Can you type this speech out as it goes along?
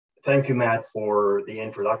Thank you, Matt, for the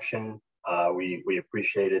introduction. We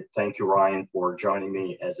appreciate it. Thank you, Ryan, for joining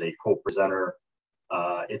me as a co-presenter.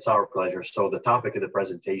 It's our pleasure. So the topic of the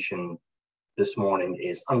presentation this morning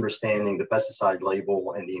is understanding the pesticide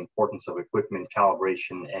label and the importance of equipment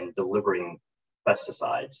calibration and delivering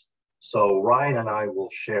pesticides. So Ryan and I will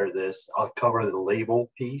share this. I'll cover the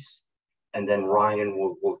label piece, and then Ryan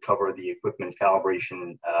will cover the equipment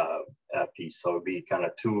calibration piece. So it'll be kind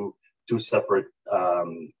of two separate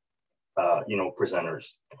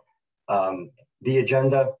presenters. The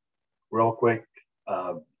agenda, real quick,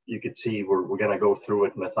 you could see we're going to go through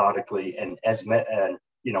it methodically, and as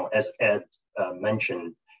Ed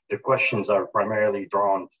mentioned, the questions are primarily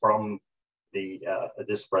drawn from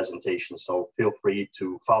this presentation, so feel free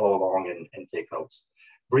to follow along and take notes.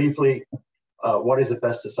 Briefly, what is a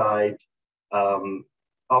pesticide?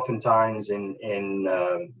 Oftentimes in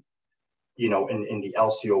the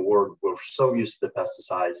LCO world, we're so used to the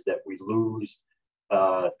pesticides that we lose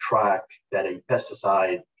track that a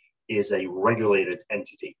pesticide is a regulated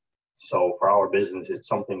entity. So for our business, it's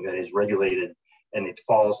something that is regulated, and it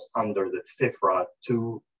falls under the FIFRA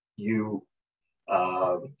 2U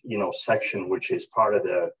section, which is part of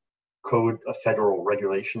the Code of Federal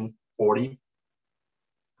Regulation 40.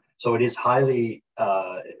 So it is highly,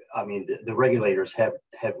 the regulators have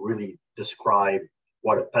really described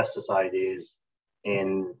what a pesticide is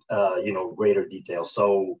in greater detail.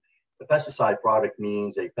 So the pesticide product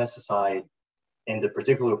means a pesticide in the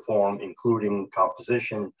particular form, including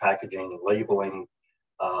composition, packaging, labeling.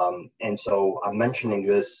 And so I'm mentioning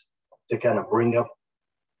this to kind of bring up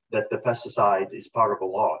that the pesticide is part of a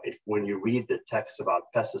law. When you read the text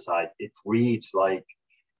about pesticide, it reads like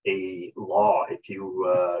a law. If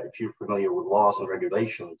you're familiar with laws and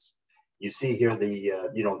regulations, you see here the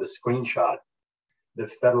screenshot. The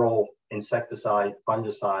Federal Insecticide,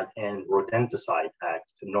 Fungicide, and Rodenticide Act,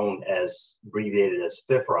 known as abbreviated as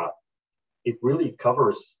FIFRA, it really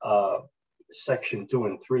covers section 2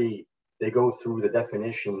 and 3. They go through the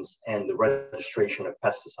definitions and the registration of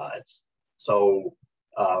pesticides. So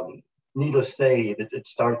needless to say, that it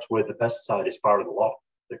starts with the pesticide is part of the law,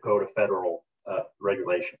 the Code of Federal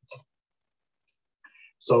Regulations.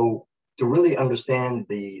 So to really understand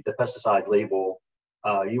the pesticide label,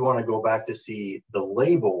 you want to go back to see the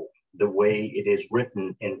label, the way it is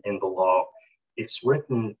written in the law. It's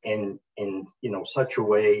written in such a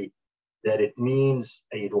way that it means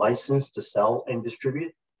a license to sell and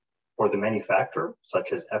distribute for the manufacturer,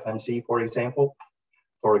 such as FMC, for example.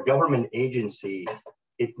 For a government agency,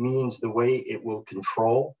 it means the way it will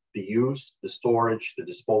control the use, the storage, the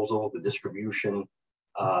disposal, the distribution,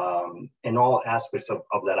 and all aspects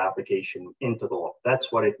of that application into the law.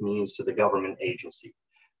 That's what it means to the government agency.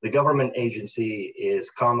 The government agency is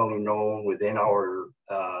commonly known within our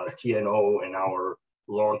TNO and our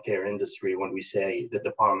lawn care industry when we say the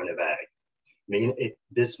Department of Ag.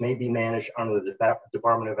 This may be managed under the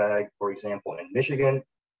Department of Ag, for example, in Michigan.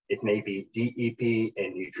 It may be DEP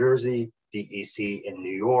in New Jersey, DEC in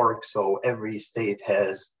New York. So every state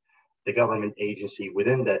has the government agency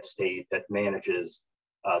within that state that manages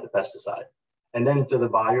the pesticide. And then to the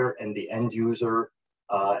buyer and the end user,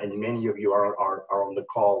 and many of you are on the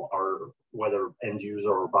call, are whether end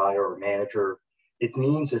user or buyer or manager, it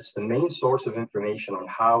means it's the main source of information on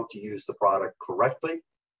how to use the product correctly,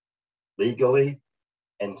 legally,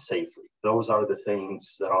 and safely. Those are the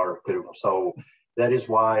things that are critical. So that is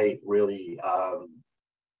why really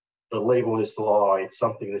the label is the law. It's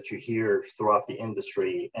something that you hear throughout the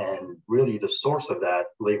industry, and really the source of that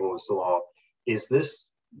label is the law is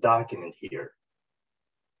this document here.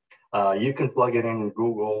 You can plug it in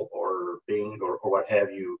Google or Bing or what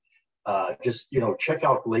have you. Just check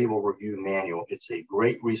out Label Review Manual. It's a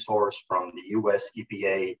great resource from the US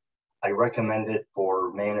EPA. I recommend it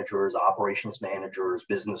for managers, operations managers,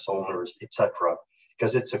 business owners, etc.,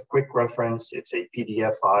 because it's a quick reference. It's a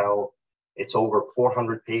PDF file. It's over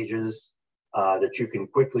 400 pages that you can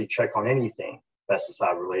quickly check on anything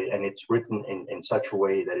pesticide related, and it's written in such a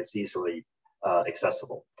way that it's easily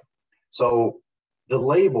accessible. So the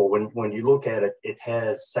label, when you look at it, it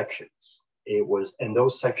has sections. And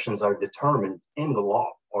those sections are determined in the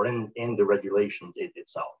law or in the regulations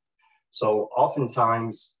itself. So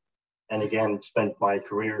oftentimes, and again, spent my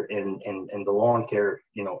career in the lawn care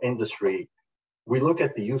industry, we look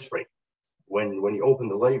at the use rate. When you open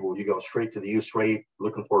the label, you go straight to the use rate,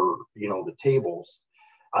 looking for the tables.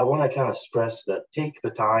 I want to kind of stress that take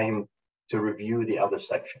the time to review the other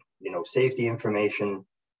section. Safety information,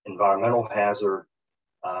 environmental hazard,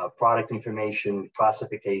 product information,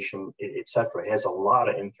 classification, etc. It has a lot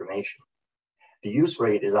of information. The use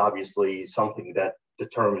rate is obviously something that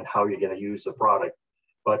determines how you're going to use the product.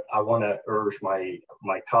 but I want to urge my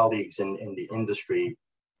colleagues in the industry,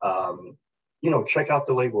 check out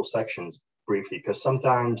the label sections briefly, because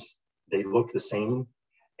sometimes they look the same,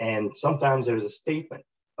 and sometimes there's a statement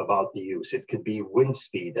about the use. It could be wind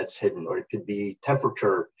speed that's hidden, or it could be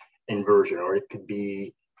temperature inversion, or it could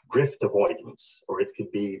be drift avoidance, or it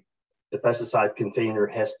could be the pesticide container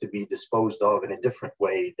has to be disposed of in a different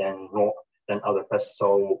way than other pesticides.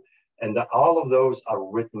 So, and all of those are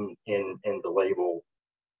written in the label.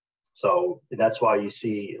 So that's why you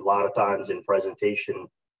see a lot of times in presentation,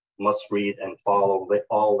 must read and follow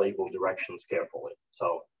all label directions carefully.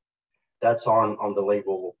 So that's on the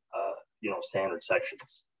label, standard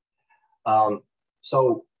sections.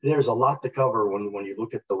 So there's a lot to cover when you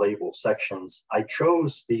look at the label sections. I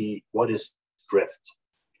chose what is drift.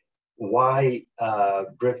 Why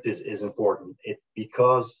drift is important?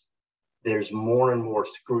 Because there's more and more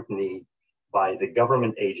scrutiny by the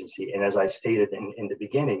government agency. And as I stated in the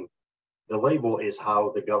beginning, the label is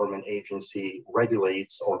how the government agency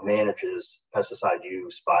regulates or manages pesticide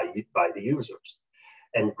use by the users.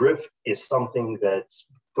 And drift is something that's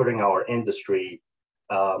putting our industry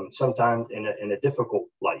sometimes in a difficult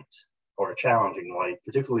light or a challenging light,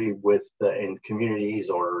 particularly in communities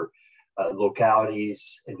or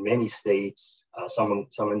localities in many states, some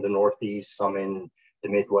in the Northeast, some in the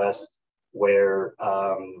Midwest, where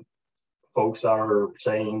folks are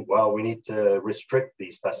saying, well, we need to restrict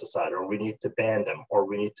these pesticides, or we need to ban them, or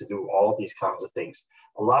we need to do all these kinds of things.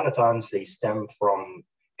 A lot of times they stem from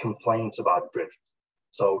complaints about drift.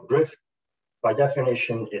 So drift, by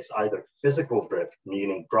definition, is either physical drift,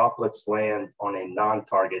 meaning droplets land on a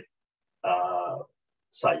non-target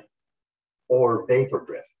site, or vapor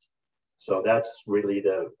drift. So that's really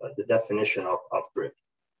the definition of drift.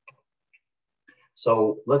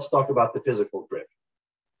 So let's talk about the physical drift.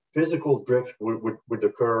 Physical drift would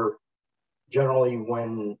occur generally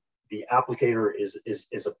when the applicator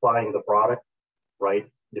is applying the product, right?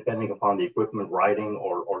 Depending upon the equipment, riding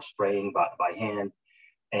or spraying by hand,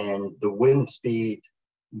 and the wind speed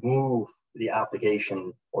move the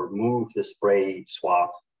application or move the spray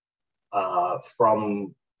swath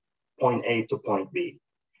from point A to point B.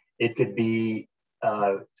 It could be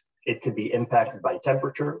impacted by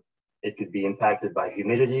temperature. It could be impacted by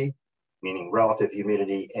humidity, meaning relative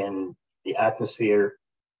humidity in the atmosphere,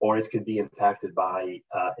 or it could be impacted by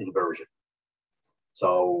inversion.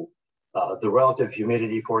 So the relative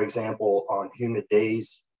humidity, for example, on humid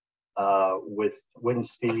days with wind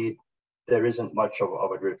speed, there isn't much of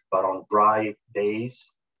a drift, but on dry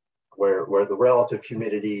days where the relative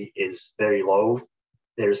humidity is very low,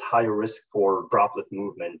 there's higher risk for droplet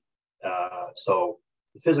movement. So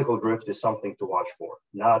the physical drift is something to watch for,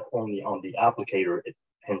 not only on the applicator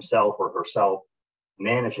himself or herself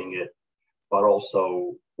managing it, but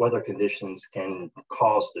also weather conditions can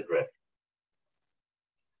cause the drift.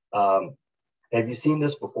 Have you seen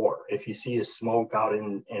this before? If you see a smoke out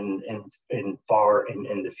in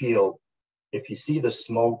the field, if you see the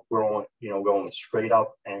smoke going straight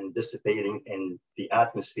up and dissipating in the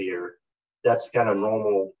atmosphere, that's kind of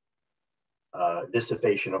normal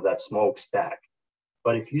dissipation of that smoke stack.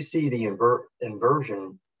 But if you see the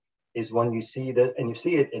inversion, is when you see that, and you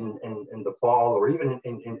see it in the fall, or even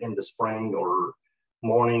in the spring, or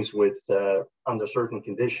mornings with under certain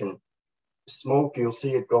condition, smoke, you'll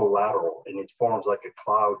see it go lateral and it forms like a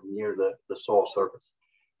cloud near the soil surface.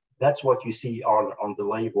 That's what you see on the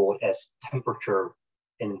label as temperature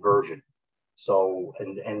inversion. So,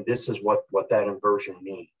 and this is what that inversion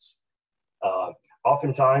means.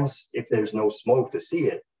 Oftentimes, if there's no smoke to see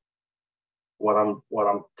it, what I'm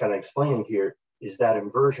kind of explaining here is that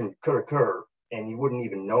inversion could occur and you wouldn't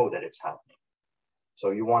even know that it's happening.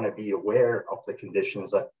 So you want to be aware of the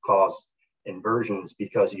conditions that cause inversions,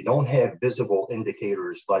 because you don't have visible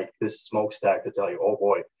indicators like this smokestack to tell you, oh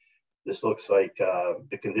boy, this looks like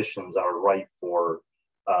the conditions are ripe for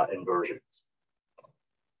inversions.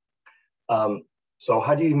 So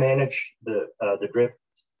how do you manage the drift?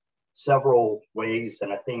 Several ways,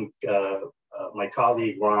 and I think my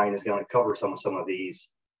colleague Ryan is going to cover some of these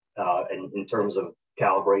in terms of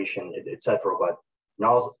calibration, etc. But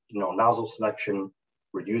nozzle selection,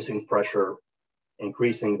 reducing pressure,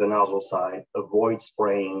 increasing the nozzle side, avoid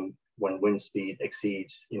spraying when wind speed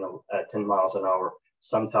exceeds 10 miles an hour.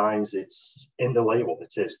 Sometimes it's in the label,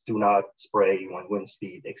 it says do not spray when wind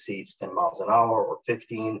speed exceeds 10 miles an hour or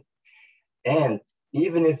 15. And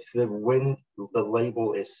even if the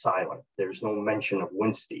label is silent, there's no mention of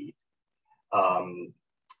wind speed,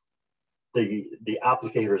 the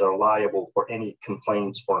applicators are liable for any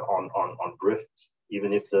complaints on drift,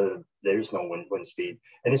 even if there's no wind speed.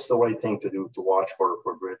 And it's the right thing to do to watch for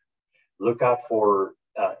drift. Look out for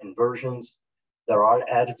inversions. There are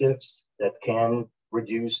additives that can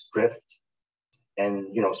reduce drift and,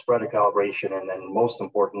 spread a calibration. And then most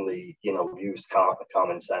importantly, use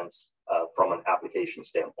common sense from an application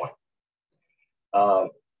standpoint.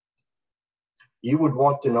 You would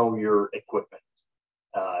want to know your equipment.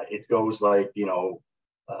 It goes like,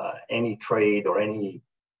 any trade or any,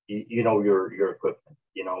 your equipment.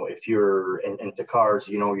 If you're into cars,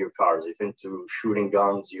 your cars. If into shooting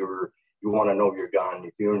guns, you want to know your gun.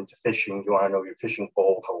 If you're into fishing, you want to know your fishing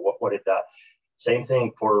pole, what it does. Same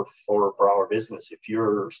thing for our business. If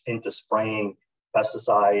you're into spraying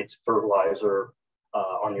pesticides, fertilizer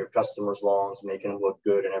on your customers' lawns, making them look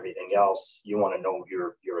good and everything else, you want to know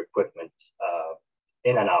your equipment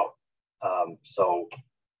in and out.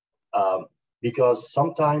 Because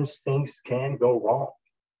sometimes things can go wrong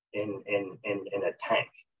in a tank.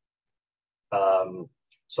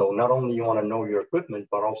 So not only you want to know your equipment,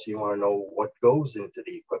 but also you want to know what goes into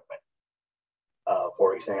the equipment.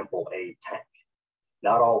 For example, a tank.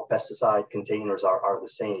 Not all pesticide containers are the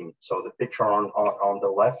same. So the picture on the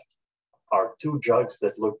left are two jugs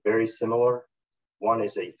that look very similar. One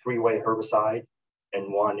is a 3-way herbicide,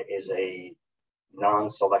 and one is a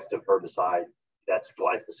non-selective herbicide, that's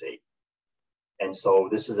glyphosate. And so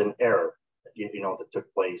this is an error, that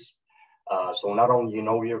took place. So not only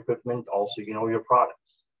your equipment, also your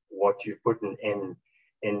products, what you're putting in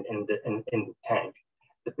the tank.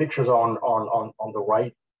 The pictures on the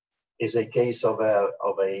right is a case of a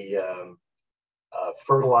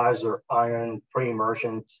fertilizer iron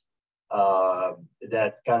pre-immersion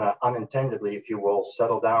that kind of unintendedly, if you will,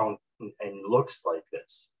 settle down and looks like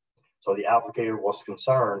this. So the applicator was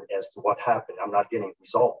concerned as to what happened. I'm not getting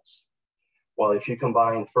results. Well, if you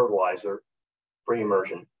combine fertilizer,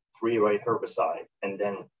 pre-immersion, 3-way herbicide, and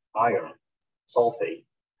then iron, sulfate,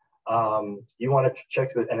 you want to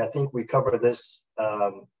check that. And I think we covered this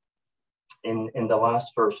in the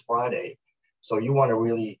last First Friday. So you want to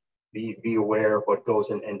really be aware of what goes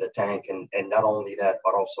in the tank, and not only that,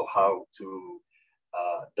 but also how to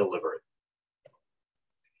deliver it.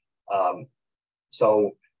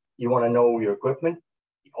 So you want to know your equipment.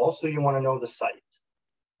 Also, you want to know the site.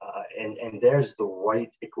 And there's the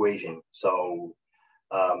right equation. So,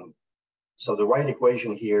 so the right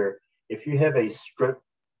equation here, if you have a strip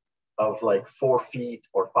of like 4 feet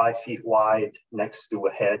or 5 feet wide next to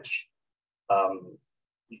a hedge,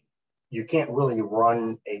 you can't really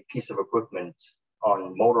run a piece of equipment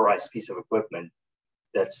on motorized piece of equipment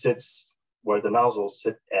that sits where the nozzles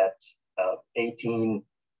sit at 18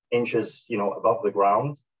 inches, above the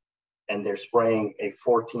ground, and they're spraying a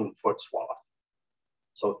 14-foot swath.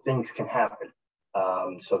 So things can happen.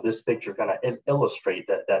 So this picture kind of illustrate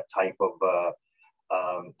that type of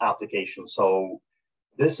application. So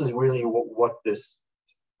this is really what this,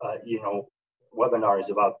 webinar is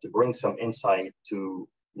about, to bring some insight to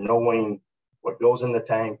knowing what goes in the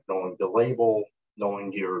tank, knowing the label,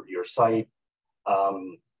 knowing your site,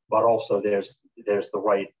 but also there's the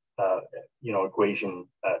right, equation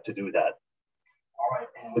to do that. All right,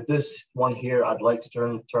 and with this one here, I'd like to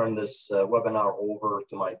turn this webinar over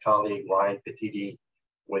to my colleague, Ryan Petiti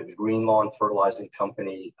with Green Lawn Fertilizing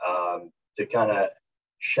Company, to kind of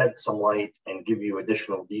shed some light and give you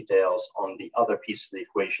additional details on the other piece of the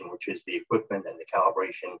equation, which is the equipment and the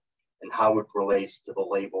calibration and how it relates to the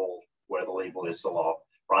label, where the label is the law.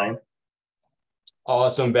 Ryan?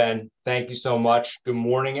 Awesome, Ben. Thank you so much. Good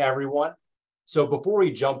morning, everyone. So before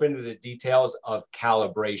we jump into the details of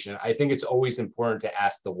calibration, I think it's always important to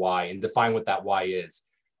ask the why and define what that why is.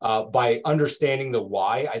 By understanding the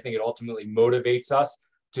why, I think it ultimately motivates us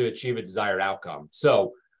to achieve a desired outcome.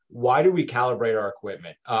 So why do we calibrate our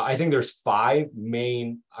equipment? I think there's 5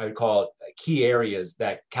 main, I would call it, key areas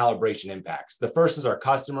that calibration impacts. The first is our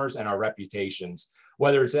customers and our reputations,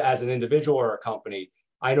 whether it's as an individual or a company.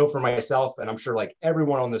 I know for myself, and I'm sure like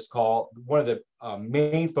everyone on this call, one of the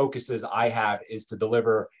main focuses I have is to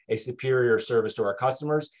deliver a superior service to our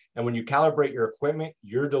customers. And when you calibrate your equipment,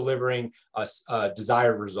 you're delivering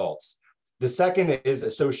desired results. The second is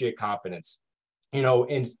associate confidence. And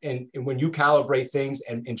when you calibrate things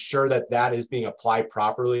and ensure that that is being applied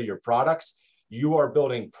properly to your products, you are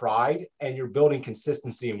building pride and you're building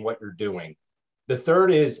consistency in what you're doing. The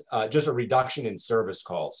third is just a reduction in service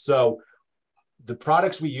calls. So the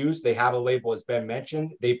products we use, they have a label, as Ben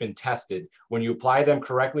mentioned, they've been tested. When you apply them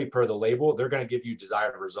correctly per the label, they're going to give you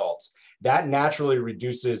desired results. That naturally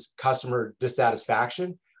reduces customer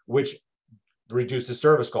dissatisfaction, which reduces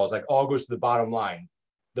service calls, like all goes to the bottom line.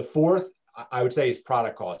 The fourth, I would say, is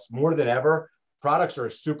product costs. More than ever, products are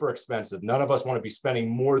super expensive. None of us want to be spending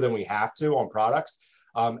more than we have to on products.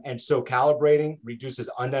 And so calibrating reduces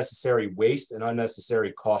unnecessary waste and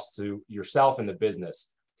unnecessary costs to yourself and the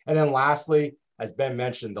business. And then lastly, as Ben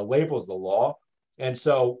mentioned, the label is the law. And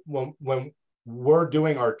so when we're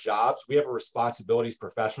doing our jobs, we have a responsibility as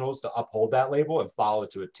professionals to uphold that label and follow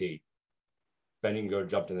it to a T. Ben, you can go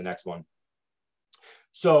jump to the next one.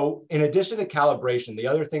 So in addition to calibration, the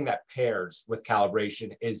other thing that pairs with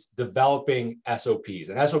calibration is developing SOPs.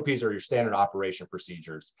 And SOPs are your standard operation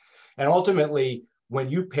procedures. And ultimately, when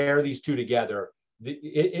you pair these two together,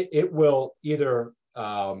 it will either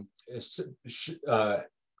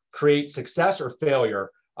create success or failure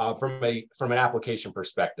from an application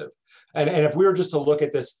perspective. And if we were just to look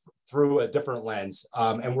at this through a different lens,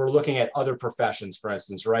 and we're looking at other professions, for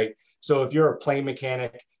instance, right? So if you're a plane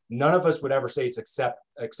mechanic, none of us would ever say it's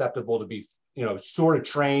acceptable to be, sort of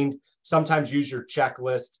trained, sometimes use your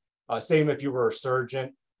checklist. Same if you were a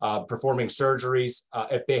surgeon performing surgeries,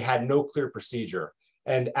 if they had no clear procedure.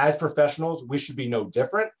 And as professionals, we should be no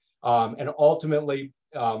different. And ultimately,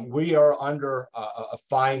 we are under a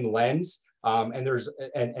fine lens,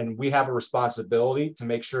 and we have a responsibility to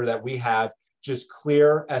make sure that we have just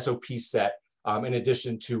clear SOP set in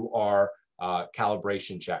addition to our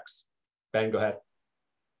calibration checks. Ben, go ahead.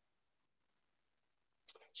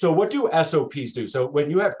 So what do SOPs do? So when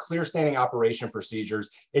you have clear standing operation procedures,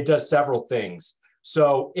 it does several things.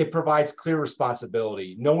 So it provides clear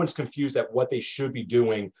responsibility. No one's confused at what they should be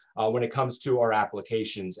doing when it comes to our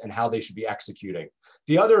applications and how they should be executing.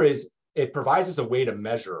 The other is it provides us a way to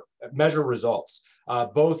measure results,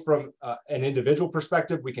 both from an individual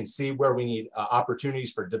perspective. We can see where we need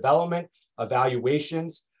opportunities for development,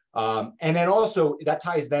 evaluations, and then also that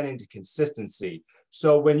ties then into consistency.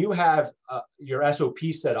 So when you have your SOP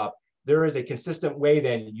set up, there is a consistent way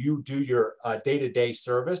then you do your day-to-day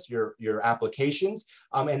service, your applications,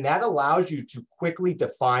 and that allows you to quickly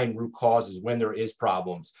define root causes when there is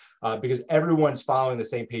problems, because everyone's following the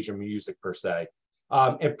same page of music per se.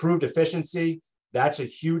 Improved efficiency, that's a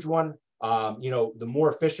huge one. The more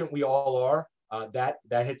efficient we all are,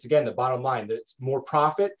 that hits again the bottom line, that it's more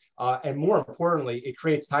profit, and more importantly, it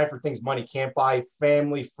creates time for things money can't buy,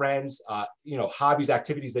 family, friends, hobbies,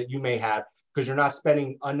 activities that you may have, because you're not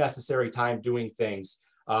spending unnecessary time doing things.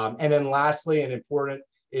 And then lastly, and important,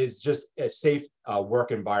 is just a safe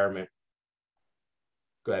work environment.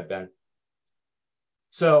 Go ahead, Ben.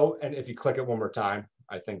 So, and if you click it one more time,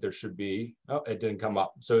 I think there should be, oh, it didn't come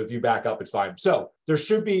up. So if you back up, it's fine. So there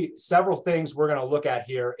should be several things we're gonna look at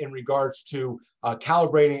here in regards to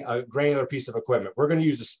calibrating a granular piece of equipment. We're gonna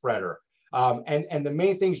use a spreader. And the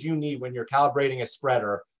main things you need when you're calibrating a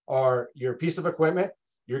spreader are your piece of equipment.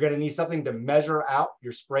 You're going to need something to measure out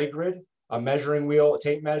your spray grid, a measuring wheel, a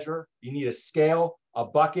tape measure. You need a scale, a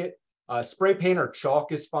bucket, spray paint or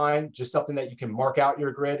chalk is fine, just something that you can mark out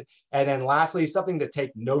your grid. And then lastly, something to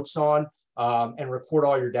take notes on and record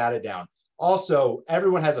all your data down. Also,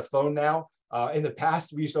 everyone has a phone now. In the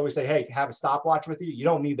past, we used to always say, hey, have a stopwatch with you. You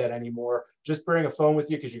don't need that anymore. Just bring a phone with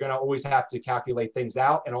you because you're going to always have to calculate things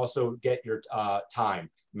out and also get your time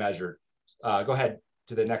measured. Go ahead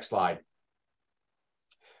to the next slide.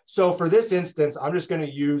 So for this instance, I'm just going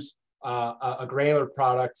to use a granular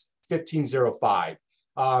product, 1505.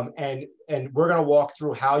 And we're going to walk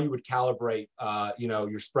through how you would calibrate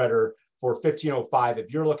your spreader for 1505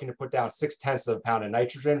 if you're looking to put down 0.6 of a pound of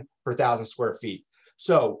nitrogen per 1,000 square feet.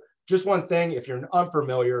 So just one thing, if you're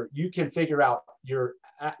unfamiliar, you can figure out your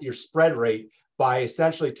spread rate by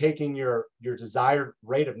essentially taking your desired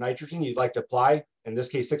rate of nitrogen you'd like to apply, in this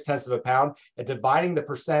case 0.6 of a pound, and dividing the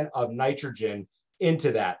percent of nitrogen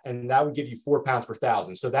into that, and that would give you 4 pounds per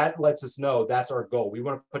 1,000. So that lets us know that's our goal. We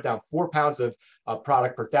want to put down 4 pounds of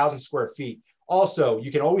product per 1,000 square feet. Also,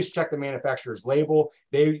 you can always check the manufacturer's label.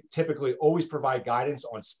 They typically always provide guidance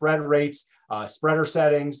on spread rates, spreader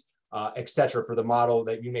settings, etc. for the model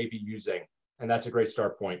that you may be using. And that's a great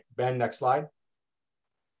start point. Ben, next slide.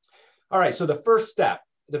 All right, so the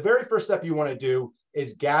very first step you want to do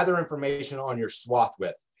is gather information on your swath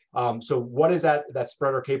width. So what is that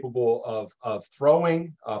spreader capable of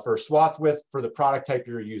throwing for a swath width for the product type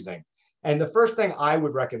you're using? And the first thing I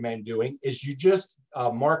would recommend doing is you just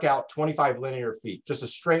mark out 25 linear feet, just a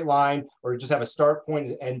straight line, or just have a start point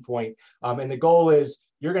and end point. And the goal is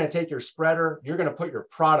you're going to take your spreader, you're going to put your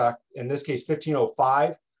product, in this case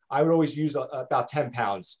 1505. I would always use about 10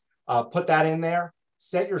 pounds. Put that in there,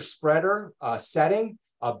 set your spreader setting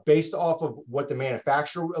based off of what the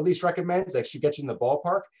manufacturer at least recommends. That should get you in the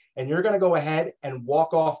ballpark. And you're going to go ahead and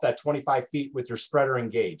walk off that 25 feet with your spreader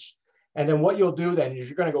engaged. And then what you'll do then is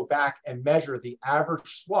you're going to go back and measure the average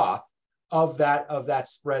swath of that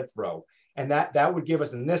spread throw. And that would give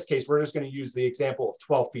us, in this case, we're just going to use the example of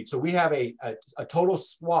 12 feet. So we have a total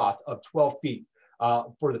swath of 12 feet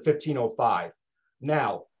for the 1505.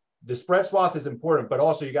 Now, the spread swath is important, but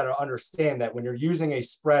also you got to understand that when you're using a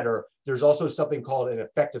spreader, there's also something called an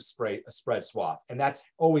effective spread swath. And that's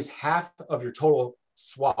always half of your total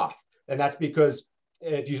swath. And that's because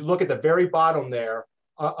if you look at the very bottom there,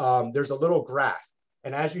 there's a little graph.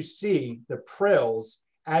 And as you see, the prills,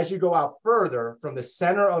 as you go out further from the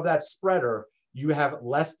center of that spreader, you have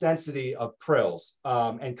less density of prills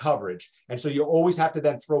and coverage. And so you always have to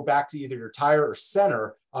then throw back to either your tire or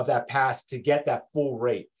center of that pass to get that full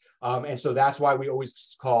rate. And so that's why we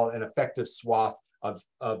always call an effective swath of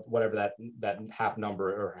whatever that half number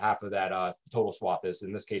or half of that total swath is,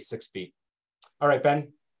 in this case, 6 feet. All right,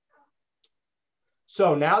 Ben.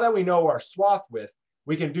 So now that we know our swath width,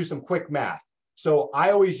 we can do some quick math. So I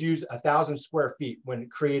always use 1,000 square feet when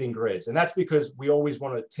creating grids. And that's because we always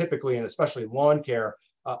want to typically, and especially lawn care,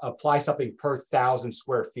 apply something per 1,000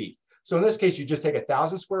 square feet. So in this case, you just take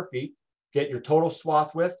 1,000 square feet, get your total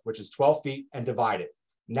swath width, which is 12 feet, and divide it.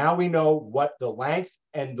 Now we know what the length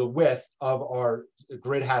and the width of our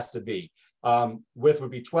grid has to be. Width would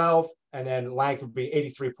be 12, and then length would be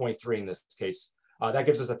 83.3 in this case. That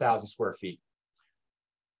gives us 1,000 square feet.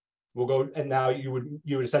 We'll go, and now you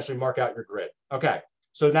would essentially mark out your grid. Okay,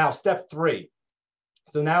 so now step 3.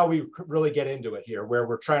 So now we really get into it here, where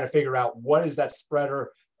we're trying to figure out what is that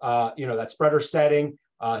spreader, that spreader setting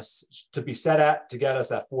to be set at to get us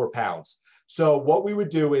that 4 pounds. So what we would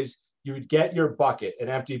do is you would get your bucket, an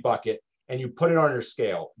empty bucket, and you put it on your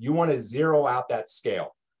scale. You want to zero out that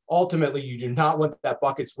scale. Ultimately, you do not want that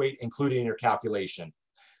bucket's weight included in your calculation.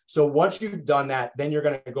 So once you've done that, then you're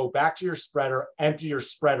going to go back to your spreader, empty your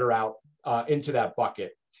spreader out into that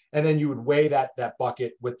bucket, and then you would weigh that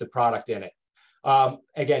bucket with the product in it.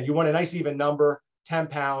 Again, you want a nice even number, 10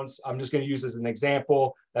 pounds. I'm just going to use as an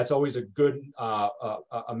example. That's always a good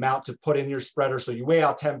amount to put in your spreader. So you weigh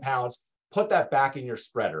out 10 pounds, put that back in your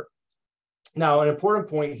spreader. Now, an important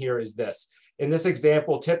point here is this. In this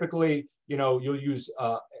example, typically, you'll use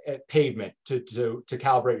pavement to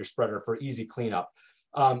calibrate your spreader for easy cleanup.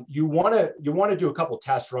 You want to do a couple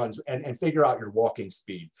test runs and figure out your walking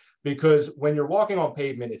speed, because when you're walking on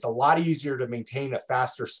pavement, it's a lot easier to maintain a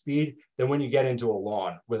faster speed than when you get into a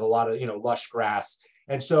lawn with a lot of lush grass.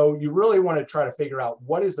 And so you really want to try to figure out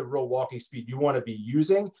what is the real walking speed you want to be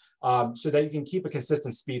using so that you can keep a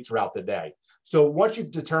consistent speed throughout the day. So once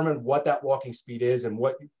you've determined what that walking speed is and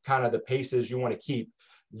what kind of the paces you want to keep,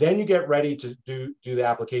 then you get ready to do the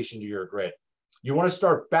application to your grid. You want to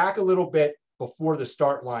start back a little bit before the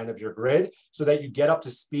start line of your grid so that you get up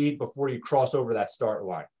to speed before you cross over that start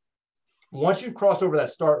line. Once you cross over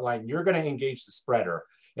that start line, you're going to engage the spreader,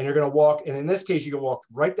 and you're going to walk, and in this case, you can walk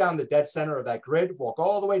right down the dead center of that grid, walk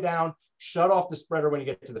all the way down, shut off the spreader when you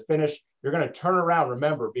get to the finish. You're going to turn around,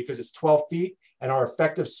 remember, because it's 12 feet and our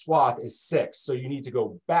effective swath is 6. So you need to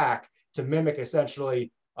go back to mimic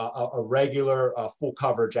essentially a regular full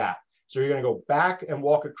coverage app. So you're going to go back and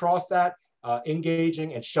walk across that,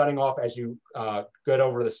 engaging and shutting off as you get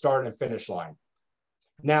over the start and finish line.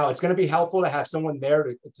 Now, it's going to be helpful to have someone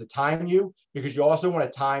there to time you, because you also want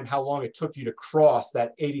to time how long it took you to cross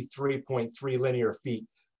that 83.3 linear feet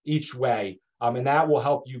each way. And that will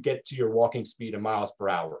help you get to your walking speed in miles per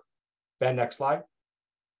hour. Ben, next slide.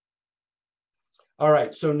 All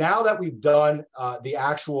right, so now that we've done the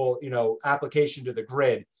actual application to the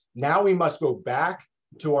grid, now we must go back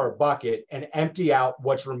to our bucket and empty out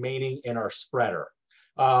what's remaining in our spreader.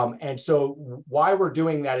 And so why we're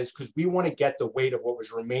doing that is because we want to get the weight of what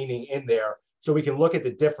was remaining in there so we can look at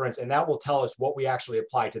the difference, and that will tell us what we actually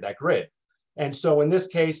applied to that grid. And so in this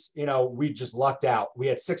case, we just lucked out. We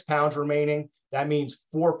had 6 pounds remaining. That means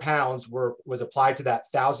 4 pounds was applied to that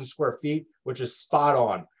 1,000 square feet, which is spot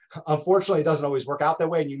on. Unfortunately, it doesn't always work out that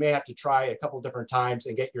way, and you may have to try a couple different times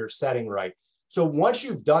and get your setting right. So once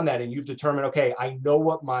you've done that and you've determined, okay, I know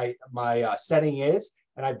what my setting is,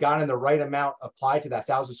 and I've gotten the right amount applied to that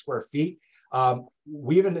 1,000 square feet,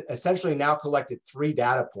 we've essentially now collected 3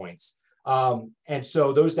 data points. And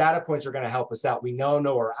so those data points are going to help us out. We now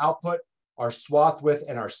know our output, our swath width,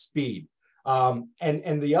 and our speed.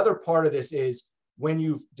 And the other part of this is when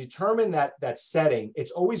you've determined that setting,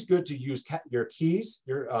 it's always good to use your keys,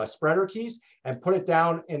 your spreader keys, and put it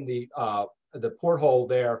down in the porthole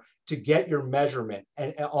there to get your measurement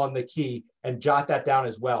on the key and jot that down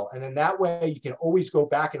as well. And then that way you can always go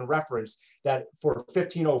back and reference that for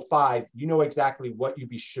 1505, you know exactly what you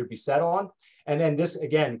should be set on. And then this,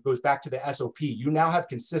 again, goes back to the SOP. You now have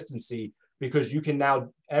consistency because you can now,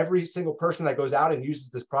 every single person that goes out and uses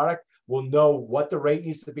this product will know what the rate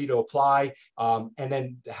needs to be to apply, and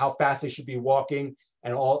then how fast they should be walking,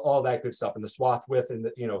 and all that good stuff, and the swath width,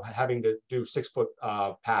 and having to do 6 foot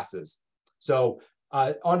passes. So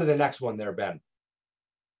on to the next one there, Ben.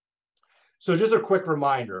 So just a quick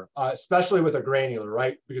reminder, especially with a granular,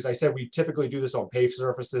 right? Because I said we typically do this on paved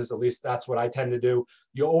surfaces, at least that's what I tend to do.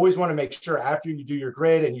 You always want to make sure after you do your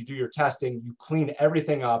grid and you do your testing, you clean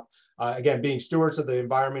everything up. Again, being stewards of the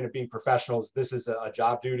environment and being professionals, this is a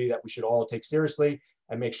job duty that we should all take seriously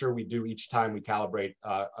and make sure we do each time we calibrate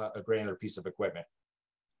a granular piece of equipment.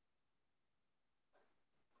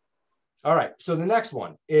 All right, so the next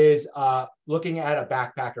one is looking at a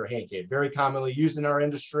backpack or hand cane, very commonly used in our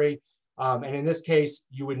industry. And in this case,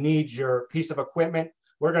 you would need your piece of equipment.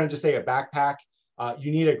 We're going to just say a backpack.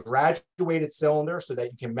 You need a graduated cylinder so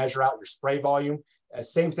that you can measure out your spray volume.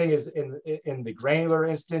 Same thing as in the granular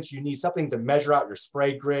instance, you need something to measure out your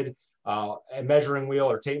spray grid, a measuring wheel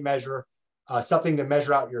or tape measure, something to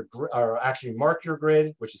measure out or actually mark your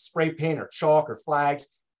grid, which is spray paint or chalk or flags,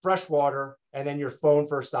 fresh water, and then your phone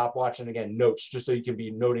for a stopwatch, and again, notes, just so you can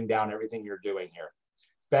be noting down everything you're doing here.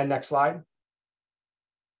 Ben, next slide.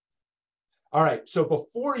 All right, so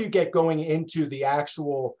before you get going into the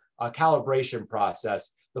actual calibration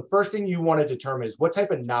process, the first thing you want to determine is what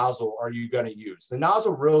type of nozzle are you going to use. The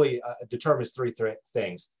nozzle really determines three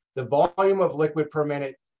things: the volume of liquid per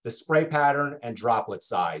minute, the spray pattern, and droplet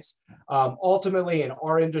size. Ultimately, in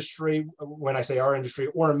our industry, when I say our industry,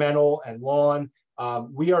 ornamental and lawn,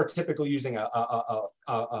 we are typically using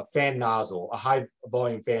a fan nozzle, a high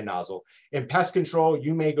volume fan nozzle. In pest control,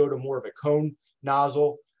 you may go to more of a cone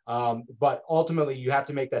nozzle, but ultimately you have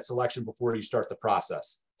to make that selection before you start the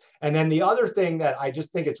process. And then the other thing that I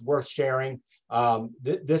just think it's worth sharing,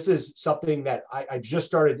 this is something that I just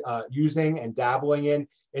started using and dabbling in.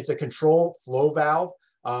 It's a control flow valve.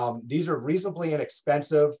 These are reasonably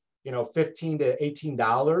inexpensive, $15 to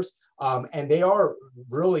 $18. And they are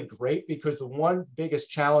really great because the one biggest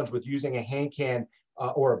challenge with using a hand can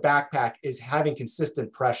or a backpack is having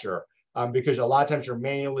consistent pressure, because a lot of times you're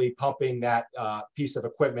manually pumping that piece of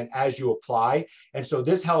equipment as you apply. And so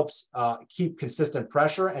this helps keep consistent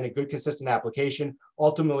pressure and a good consistent application.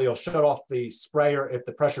 Ultimately, it'll shut off the sprayer if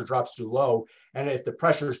the pressure drops too low. And if the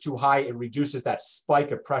pressure is too high, it reduces that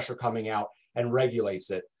spike of pressure coming out and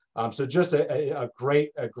regulates it. So just a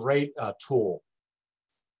great tool.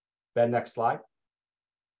 Ben, next slide.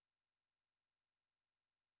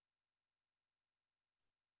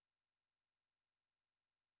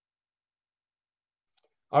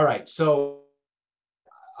 All right, so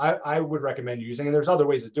I would recommend using, and there's other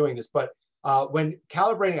ways of doing this, but when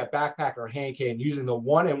calibrating a backpack or hand cane using the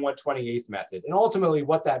 1 1/28 method, and ultimately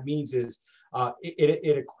what that means is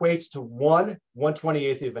it equates to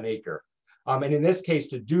 1/128 of an acre. And in this case,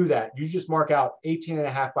 to do that, you just mark out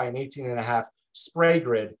 18.5 by an 18.5 spray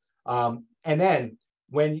grid. And then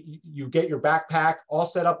when you get your backpack all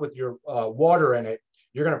set up with your water in it,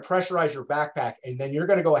 you're going to pressurize your backpack, and then you're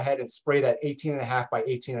going to go ahead and spray that 18.5 by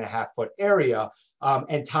 18.5 foot area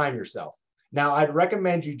and time yourself. Now, I'd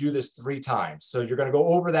recommend you do this 3 times. So you're going to go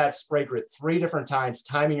over that spray grid 3 different times,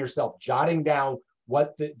 timing yourself, jotting down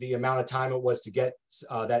what the amount of time it was to get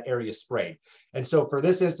that area sprayed. And so for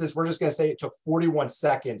this instance, we're just going to say it took 41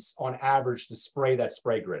 seconds on average to spray that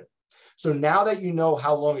spray grid. So now that you know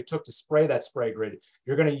how long it took to spray that spray grid,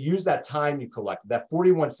 you're going to use that time you collected, that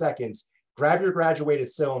 41 seconds, grab your graduated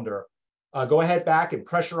cylinder, go ahead back and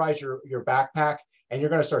pressurize your backpack, and you're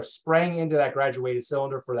going to start spraying into that graduated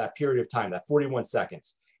cylinder for that period of time, that 41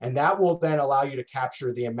 seconds. And that will then allow you to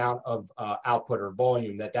capture the amount of output or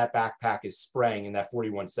volume that backpack is spraying in that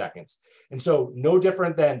 41 seconds. And so no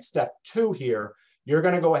different than step 2 here, you're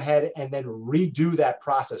going to go ahead and then redo that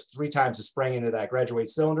process 3 times of spraying into that graduated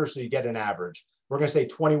cylinder so you get an average. We're going to say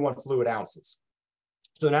 21 fluid ounces.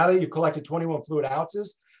 So now that you've collected 21 fluid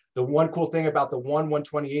ounces, the one cool thing about the 1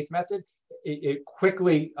 1/28 method, it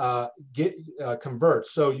quickly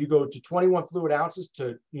converts. So you go to 21 fluid ounces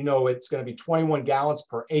to, it's going to be 21 gallons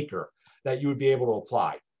per acre that you would be able to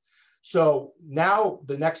apply. So now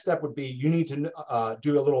the next step would be you need to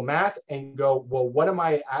do a little math and go, well, what am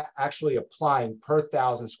I actually applying per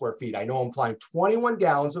 1,000 square feet? I know I'm applying 21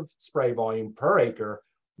 gallons of spray volume per acre.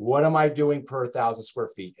 What am I doing per 1,000 square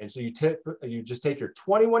feet? And so you just take your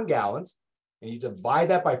 21 gallons and you divide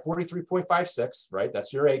that by 43.56, right?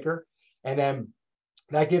 That's your acre. And then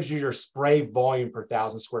that gives you your spray volume per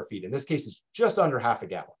 1,000 square feet. In this case, it's just under half a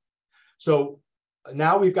gallon. So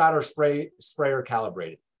now we've got our sprayer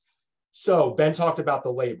calibrated. So Ben talked about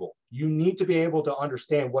the label. You need to be able to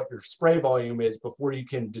understand what your spray volume is before you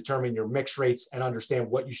can determine your mix rates and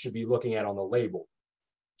understand what you should be looking at on the label.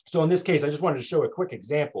 So in this case, I just wanted to show a quick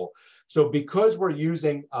example. So because we're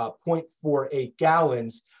using 0.48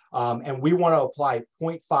 gallons, and we want to apply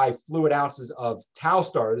 0.5 fluid ounces of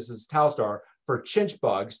Talstar, this is Talstar, for chinch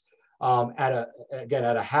bugs, at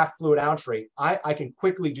a half fluid ounce rate, I can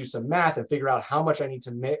quickly do some math and figure out how much I need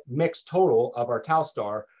to mix total of our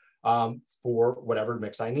Talstar for whatever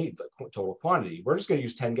mix I need, the total quantity. We're just going to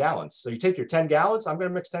use 10 gallons. So you take your 10 gallons, I'm going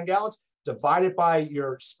to mix 10 gallons, divide it by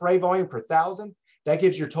your spray volume per 1,000. That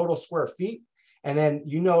gives your total square feet. And then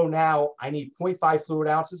you know now I need 0.5 fluid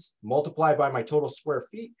ounces multiplied by my total square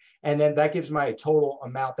feet. And then that gives my total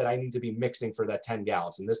amount that I need to be mixing for that 10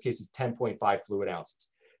 gallons. In this case, it's 10.5 fluid ounces.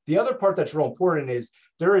 The other part that's real important is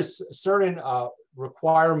there is certain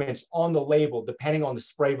requirements on the label depending on the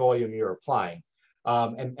spray volume you're applying.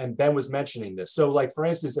 And Ben was mentioning this. So like, for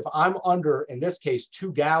instance, if I'm under, in this case,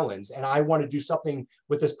 2 gallons, and I want to do something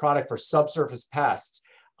with this product for subsurface pests,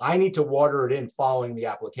 I need to water it in following the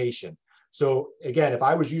application. So again, if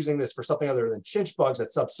I was using this for something other than chinch bugs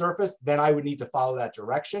at subsurface, then I would need to follow that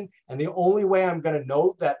direction. And the only way I'm going to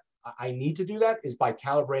know that I need to do that is by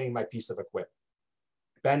calibrating my piece of equipment.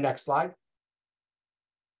 Ben, next slide.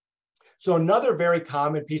 So another very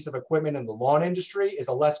common piece of equipment in the lawn industry is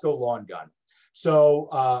a Lesco lawn gun.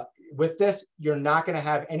 So with this, you're not going to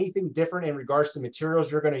have anything different in regards to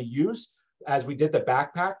materials you're going to use as we did the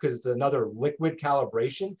backpack, because it's another liquid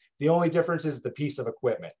calibration. The only difference is the piece of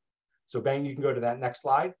equipment. So Ben, you can go to that next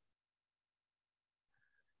slide.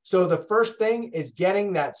 So the first thing is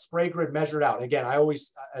getting that spray grid measured out. Again, I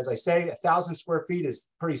always, as I say, 1,000 square feet is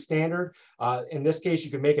pretty standard. In this case, you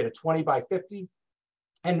can make it a 20 by 50.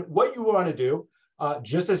 And what you want to do,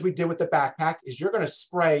 just as we did with the backpack, is you're going to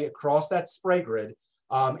spray across that spray grid.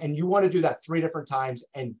 And you want to do that 3 different times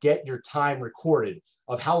and get your time recorded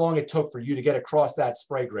of how long it took for you to get across that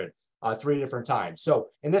spray grid 3 different times. So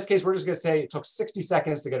in this case, we're just going to say it took 60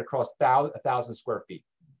 seconds to get across 1,000 square feet.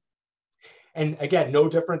 And again, no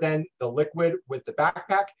different than the liquid with the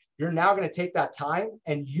backpack. You're now going to take that time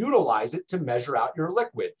and utilize it to measure out your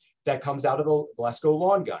liquid that comes out of the Lesco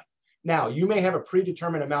lawn gun. Now, you may have a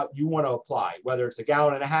predetermined amount you want to apply, whether it's 1.5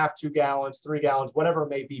 gallons, 2 gallons, 3 gallons, whatever it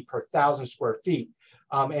may be per 1,000 square feet.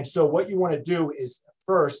 And so what you want to do is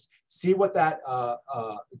first see what that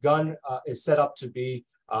gun is set up to be.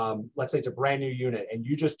 Let's say it's a brand new unit and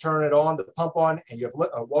you just turn it on, the pump on, and you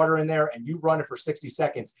have water in there and you run it for 60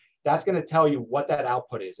 seconds. That's going to tell you what that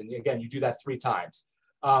output is. And again, you do that 3 times.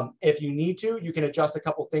 If you need to, you can adjust a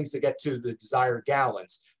couple things to get to the desired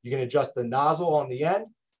gallons. You can adjust the nozzle on the end.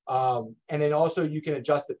 And then also you can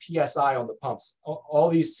adjust the PSI on the pumps. All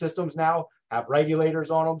these systems now have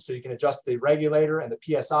regulators on them, so you can adjust the regulator and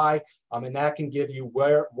the PSI, and that can give you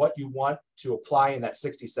what you want to apply in that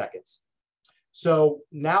 60 seconds. So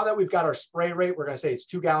now that we've got our spray rate, we're going to say it's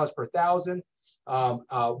 2 gallons per 1,000.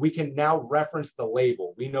 We can now reference the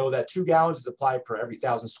label. We know that 2 gallons is applied per every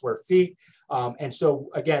 1,000 square feet. And so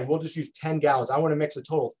again, we'll just use 10 gallons. I want to mix a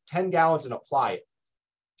total of 10 gallons and apply it.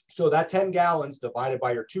 So that 10 gallons divided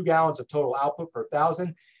by your 2 gallons of total output per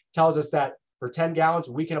 1,000 tells us that for 10 gallons,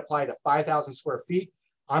 we can apply to 5,000 square feet.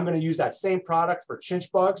 I'm going to use that same product for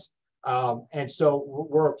chinch bugs. And so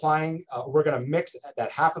we're applying, we're going to mix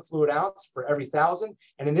that half a fluid ounce for every 1,000.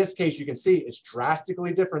 And in this case, you can see it's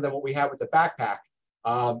drastically different than what we have with the backpack.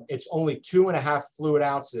 It's only 2.5 fluid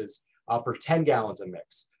ounces for 10 gallons of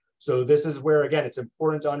mix. So this is where, again, it's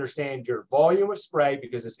important to understand your volume of spray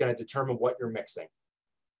because it's going to determine what you're mixing.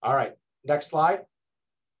 All right, next slide.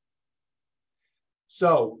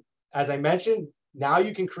 So as I mentioned, now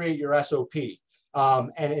you can create your SOP.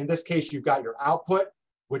 And in this case, you've got your output,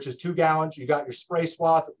 which is 2 gallons. You got your spray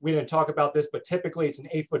swath. We didn't talk about this, but typically it's an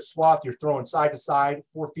 8-foot swath. You're throwing side to side,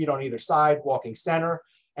 4 feet on either side, walking center.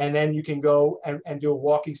 And then you can go and do a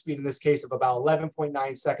walking speed, in this case, of about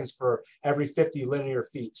 11.9 seconds for every 50 linear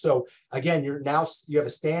feet. So again, you have a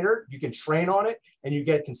standard, you can train on it, and you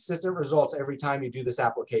get consistent results every time you do this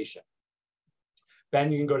application. Ben,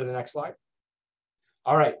 you can go to the next slide.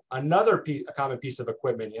 All right, another common piece of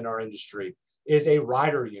equipment in our industry is a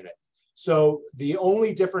rider unit. So the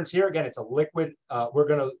only difference here, again, it's a liquid. We're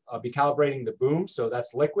going to be calibrating the boom, so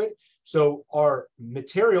that's liquid. So our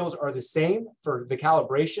materials are the same for the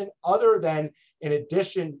calibration, other than in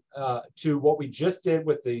addition to what we just did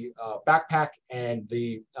with the backpack and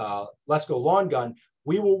the Lesco lawn gun,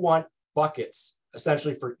 we will want buckets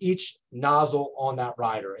essentially for each nozzle on that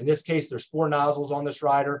rider. In this case, there's 4 nozzles on this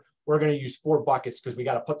rider. We're going to use 4 buckets because we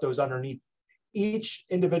got to put those underneath each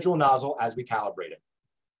individual nozzle as we calibrate it.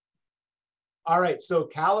 All right, so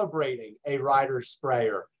calibrating a rider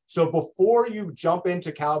sprayer. So before you jump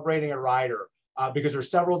into calibrating a rider, because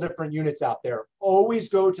there's several different units out there, always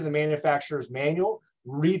go to the manufacturer's manual,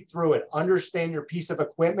 read through it, understand your piece of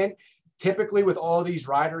equipment. Typically with all these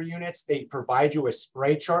rider units, they provide you a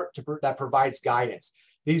spray chart that provides guidance.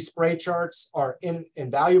 These spray charts are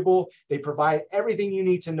invaluable. They provide everything you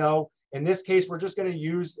need to know. In this case, we're just going to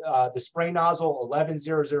use the spray nozzle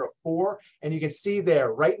 11004. And you can see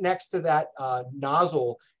there, right next to that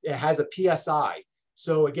nozzle, it has a PSI.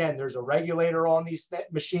 So again, there's a regulator on these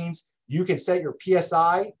machines. You can set your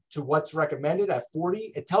PSI to what's recommended at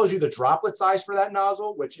 40. It tells you the droplet size for that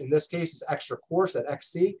nozzle, which in this case is extra coarse at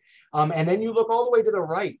XC. And then you look all the way to the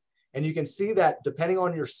right, and you can see that depending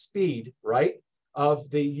on your speed, right, of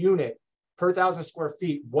the unit per 1,000 square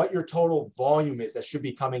feet, what your total volume is that should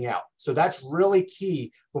be coming out. So that's really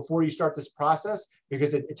key before you start this process,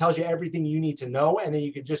 because it tells you everything you need to know, and then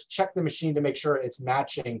you can just check the machine to make sure it's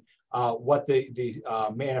matching what the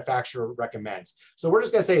manufacturer recommends. So we're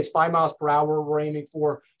just going to say it's 5 miles per hour we're aiming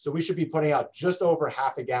for. So we should be putting out just over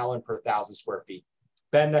half a gallon per 1,000 square feet.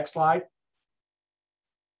 Ben, next slide.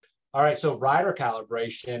 All right, so rider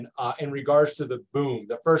calibration in regards to the boom.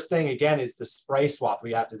 The first thing, again, is the spray swath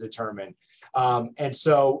we have to determine. And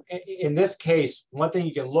so in this case, one thing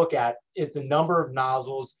you can look at is the number of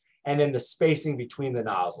nozzles and then the spacing between the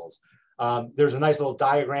nozzles. There's a nice little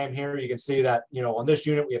diagram here. You can see that, you know, on this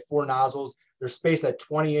unit, we have 4 nozzles. They're spaced at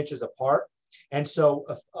 20 inches apart. And so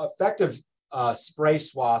effective spray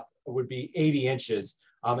swath would be 80 inches.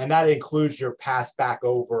 And that includes your pass back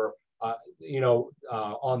over, you know,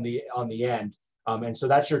 on the end. And so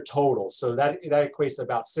that's your total. So that equates to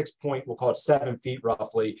about we'll call it 7 feet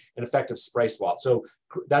roughly in effective spray swath. So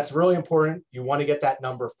that's really important. You want to get that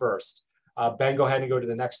number first. Ben, go ahead and go to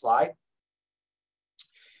the next slide.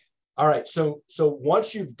 All right, so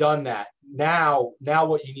once you've done that, now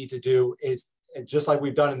what you need to do is, just like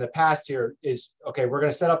we've done in the past here, is, okay, we're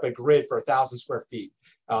going to set up a grid for 1,000 square feet.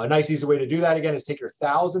 A nice easy way to do that, again, is take your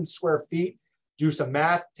 1,000 square feet, do some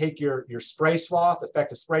math, take your spray swath,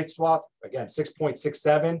 effective spray swath, again,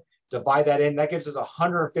 6.67, divide that in. That gives us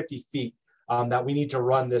 150 feet that we need to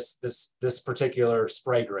run this particular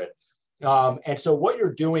spray grid. And so what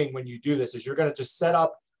you're doing when you do this is you're going to just set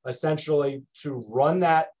up essentially to run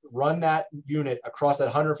that unit across that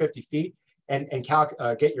 150 feet and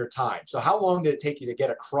get your time. So how long did it take you to get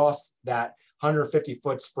across that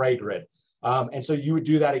 150-foot spray grid? And so you would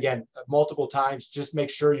do that again multiple times. Just make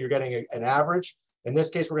sure you're getting an average. In this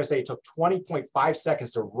case, we're going to say it took 20.5 seconds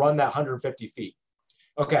to run that 150 feet.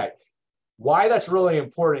 Okay, why that's really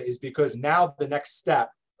important is because now the next step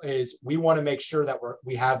is we want to make sure that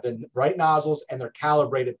we have the right nozzles and they're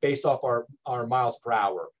calibrated based off our miles per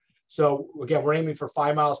hour. So again, we're aiming for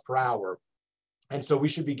 5 miles per hour. And so we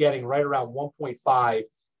should be getting right around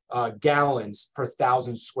 1.5 gallons per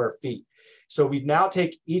 1,000 square feet. So we now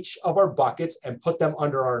take each of our buckets and put them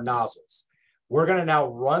under our nozzles. We're going to now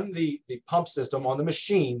run the pump system on the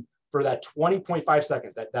machine for that 20.5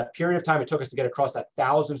 seconds, that period of time it took us to get across that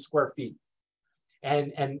 1,000 square feet.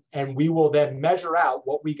 And we will then measure out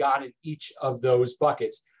what we got in each of those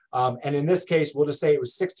buckets. And in this case, we'll just say it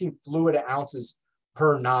was 16 fluid ounces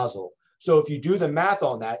per nozzle. So if you do the math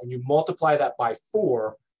on that and you multiply that by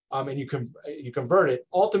 4, and you convert it,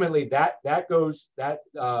 ultimately that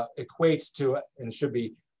equates to, and it should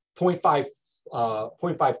be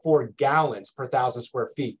 0.54 gallons per 1,000 square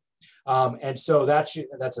feet. And so that's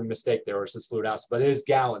a mistake there, where it says fluid ounces, but it is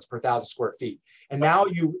gallons per 1,000 square feet. And now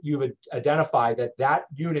you've identified that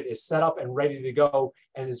unit is set up and ready to go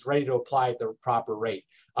and is ready to apply at the proper rate.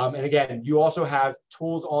 And again, you also have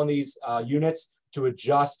tools on these units to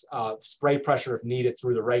adjust spray pressure if needed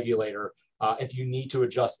through the regulator, if you need to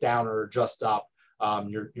adjust down or adjust up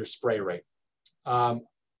your spray rate. All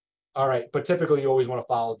right, but typically you always want to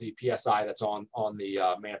follow the PSI that's on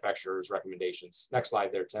the manufacturer's recommendations. Next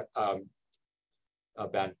slide there,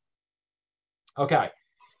 Ben. Okay,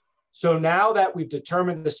 so now that we've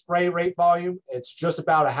determined the spray rate volume, it's just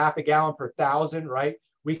about 0.5 gallon per 1,000, right?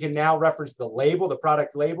 We can now reference the label, the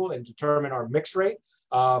product label, and determine our mix rate.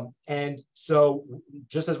 And so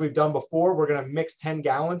just as we've done before, we're going to mix 10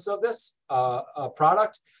 gallons of this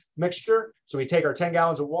product mixture. So we take our 10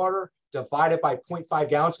 gallons of water, divide it by 0.5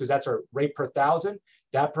 gallons, because that's our rate per 1,000.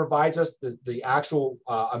 That provides us the actual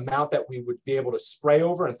amount that we would be able to spray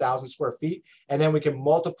over in 1,000 square feet. And then we can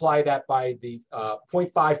multiply that by the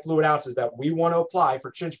 0.5 fluid ounces that we want to apply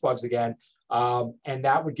for chinch bugs again. And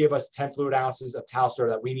that would give us 10 fluid ounces of towel stir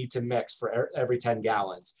that we need to mix for every 10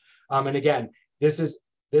 gallons. And again, this is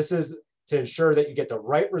to ensure that you get the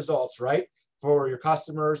right results, right, for your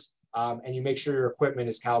customers, and you make sure your equipment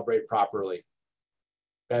is calibrated properly.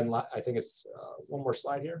 Ben, I think it's one more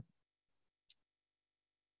slide here.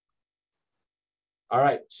 All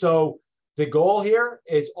right, so The goal here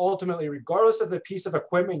is ultimately, regardless of the piece of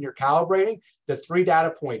equipment you're calibrating, the 3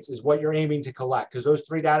 data points is what you're aiming to collect, because those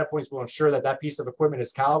 3 data points will ensure that that piece of equipment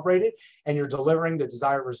is calibrated and you're delivering the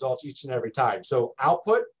desired results each and every time. So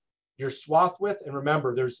output, your swath width, and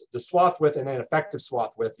remember, there's the swath width and then effective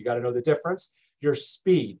swath width. You got to know the difference. Your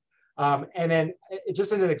speed. And then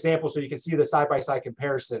just as an example, so you can see the side-by-side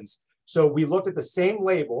comparisons. So we looked at the same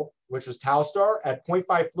label, which was Talstar, at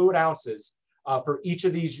 0.5 fluid ounces for each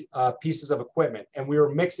of these pieces of equipment, and we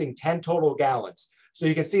were mixing 10 total gallons. So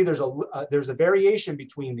you can see there's a variation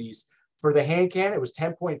between these. For the hand can, it was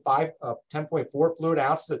 10.4 fluid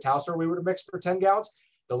ounces of Talstar we would have mixed for 10 gallons.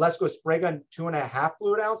 The Let's Go spray gun, 2.5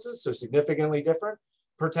 fluid ounces, so significantly different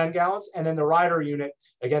per 10 gallons. And then the rider unit,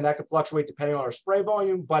 again, that could fluctuate depending on our spray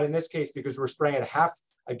volume, but in this case, because we're spraying at half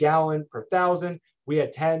a gallon per 1,000, we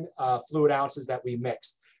had 10 fluid ounces that we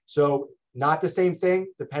mixed. So not the same thing,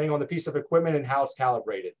 depending on the piece of equipment and how it's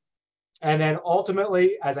calibrated. And then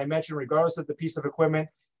ultimately, as I mentioned, regardless of the piece of equipment,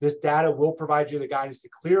 this data will provide you the guidance to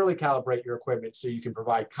clearly calibrate your equipment so you can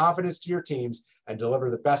provide confidence to your teams and deliver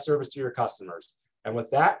the best service to your customers. And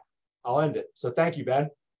with that, I'll end it. So thank you,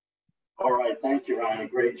 Ben. All right, thank you, Ryan.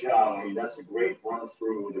 Great job. I mean, that's a great run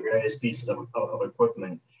through the various pieces of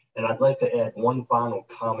equipment. And I'd like to add one final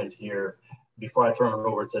comment here before I turn it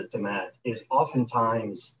over to Matt, is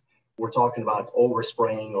oftentimes we're talking about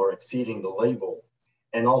overspraying or exceeding the label.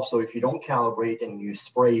 And also, if you don't calibrate and you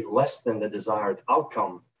spray less than the desired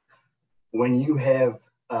outcome, when you have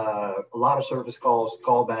a lot of service calls,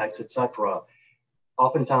 callbacks, etc.,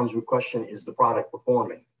 oftentimes we question, is the product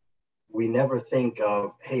performing? We never think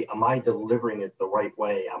of, hey, am I delivering it the right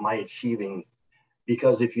way? Am I achieving?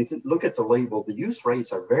 Because if you look at the label, the use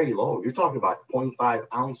rates are very low. You're talking about 0.5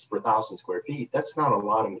 ounce per 1,000 square feet. That's not a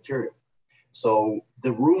lot of material. So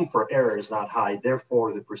the room for error is not high.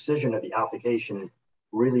 Therefore, the precision of the application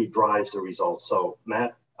really drives the results. So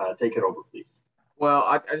Matt, take it over, please. Well,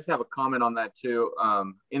 I just have a comment on that too.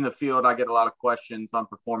 In the field, I get a lot of questions on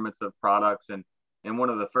performance of products. And one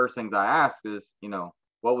of the first things I ask is,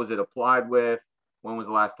 what was it applied with? When was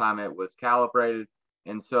the last time it was calibrated?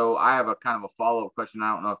 And so I have a kind of a follow-up question.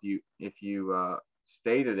 I don't know if you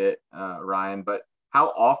stated it, Ryan, but how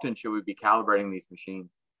often should we be calibrating these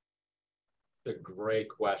machines? A great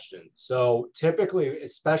question. So typically,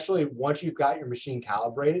 especially once you've got your machine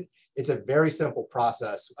calibrated, it's a very simple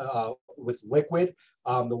process. With liquid,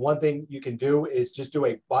 the one thing you can do is just do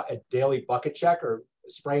a daily bucket check or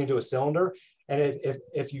spray into a cylinder. And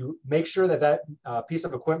if you make sure that piece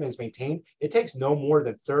of equipment is maintained, it takes no more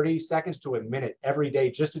than 30 seconds to a minute every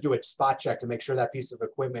day just to do a spot check to make sure that piece of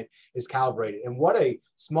equipment is calibrated. And what a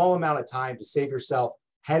small amount of time to save yourself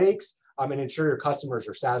headaches and ensure your customers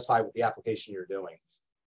are satisfied with the application you're doing.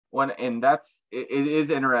 And it is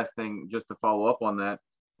interesting, just to follow up on that,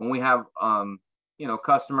 when we have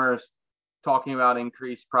customers talking about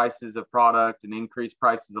increased prices of product and increased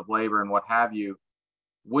prices of labor and what have you,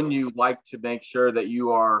 wouldn't you like to make sure that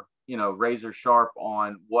you are razor sharp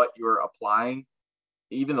on what you're applying,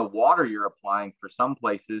 even the water you're applying for some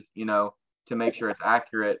places, to make sure it's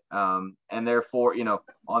accurate, and therefore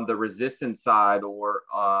on the resistance side or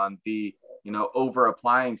on the over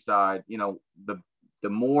applying side, the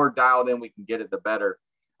more dialed in we can get it, the better.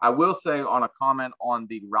 I will say, on a comment on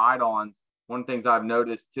the ride-ons, one of the things I've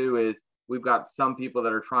noticed too is we've got some people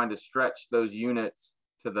that are trying to stretch those units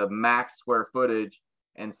to the max square footage,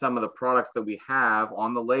 and some of the products that we have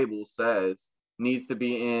on the label says needs to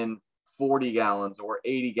be in 40 gallons or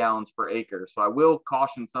 80 gallons per acre. So I will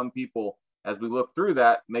caution some people, as we look through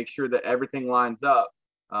that, make sure that everything lines up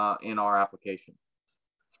in our application.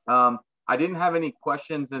 I didn't have any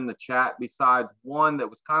questions in the chat besides one that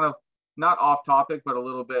was kind of not off topic, but a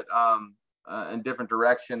little bit in different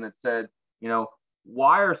direction, that said,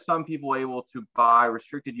 why are some people able to buy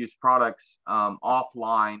restricted use products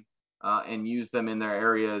offline and use them in their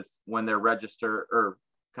areas when they're registered or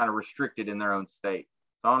kind of restricted in their own state?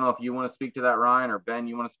 So I don't know if you want to speak to that, Ryan, or Ben,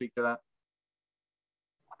 you want to speak to that?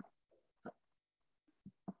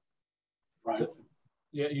 Right.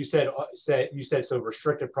 Yeah, you said so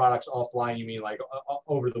restricted products offline. You mean like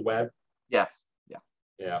over the web? Yes.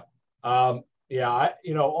 Yeah.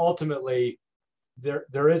 Ultimately,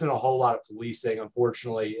 there isn't a whole lot of policing,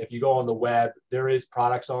 unfortunately. If you go on the web, there is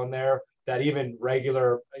products on there that even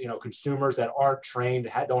regular consumers that aren't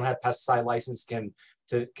trained, don't have pesticide license can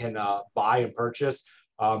buy and purchase.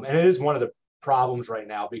 And it is one of the problems right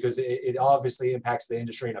now, because it obviously impacts the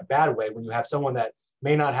industry in a bad way when you have someone that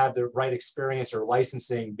may not have the right experience or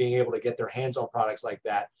licensing being able to get their hands on products like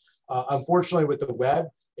that. Unfortunately, with the web,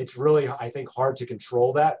 it's really, I think, hard to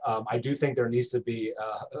control that. I do think there needs to be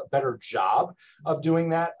a better job of doing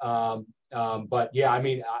that. But yeah, I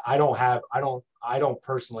mean, I don't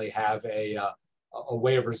personally have a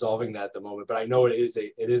way of resolving that at the moment, but I know it is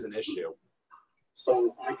an issue.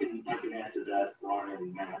 So I can add to that, Ryan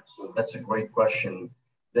and Matt. So that's a great question.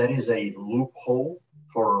 That is a loophole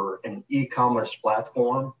for an e-commerce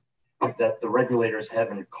platform that the regulators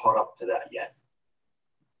haven't caught up to that yet.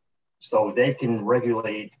 So they can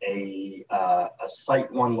regulate a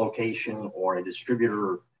site one location or a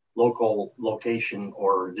distributor local location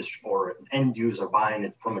or an end user buying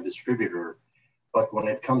it from a distributor. But when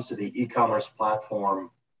it comes to the e-commerce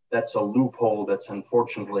platform, that's a loophole that's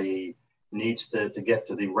unfortunately needs to get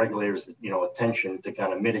to the regulators' attention to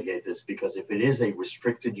kind of mitigate this, because if it is a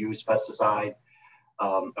restricted use pesticide,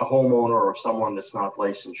 a homeowner or someone that's not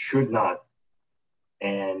licensed should not.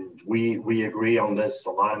 And we agree on this. A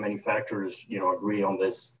lot of manufacturers, agree on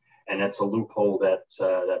this, and that's a loophole that's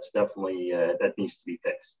definitely that needs to be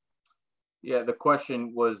fixed. Yeah, the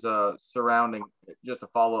question was surrounding, just a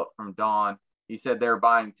follow up from Don. He said they're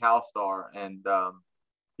buying Talstar, and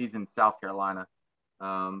he's in South Carolina,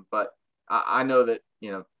 but I know that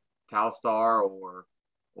Talstar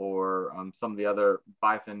or some of the other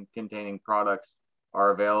bifin containing products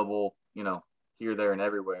are available here, there, and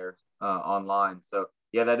everywhere online. So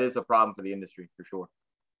yeah, that is a problem for the industry for sure.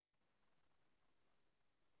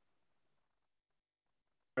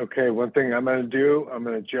 Okay, one thing I'm going to do, I'm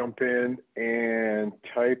going to jump in and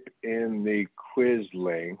type in the quiz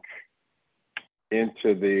link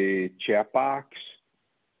into the chat box.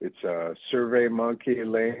 It's a SurveyMonkey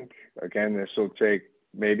link. Again, this will take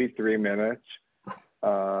maybe 3 minutes.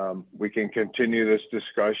 We can continue this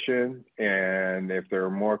discussion, and if there are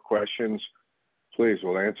more questions, please,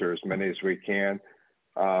 we'll answer as many as we can.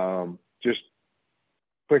 Just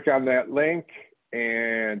click on that link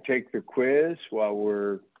and take the quiz while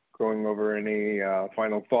we're going over any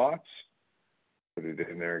final thoughts. Put it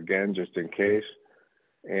in there again, just in case.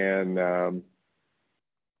 And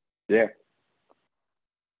yeah.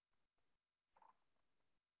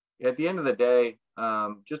 At the end of the day,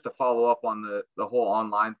 just to follow up on the whole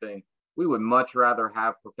online thing, we would much rather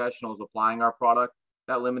have professionals applying our product.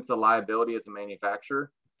 That limits the liability as a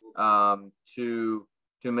manufacturer, to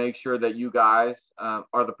make sure that you guys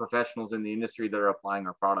are the professionals in the industry that are applying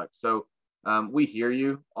our product. So we hear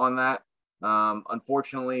you on that.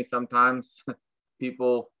 Unfortunately, sometimes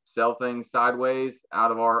people sell things sideways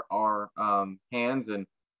out of our hands, and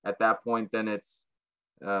at that point, then it's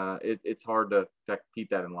hard to keep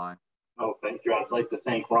that in line. Oh, thank you. I'd like to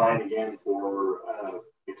thank Ryan again for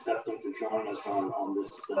accepting to join us on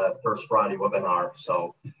this first Friday webinar.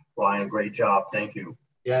 So Ryan, great job. Thank you.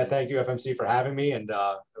 Yeah, thank you, FMC, for having me. And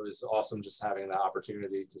it was awesome just having the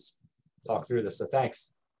opportunity to talk through this. So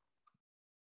thanks.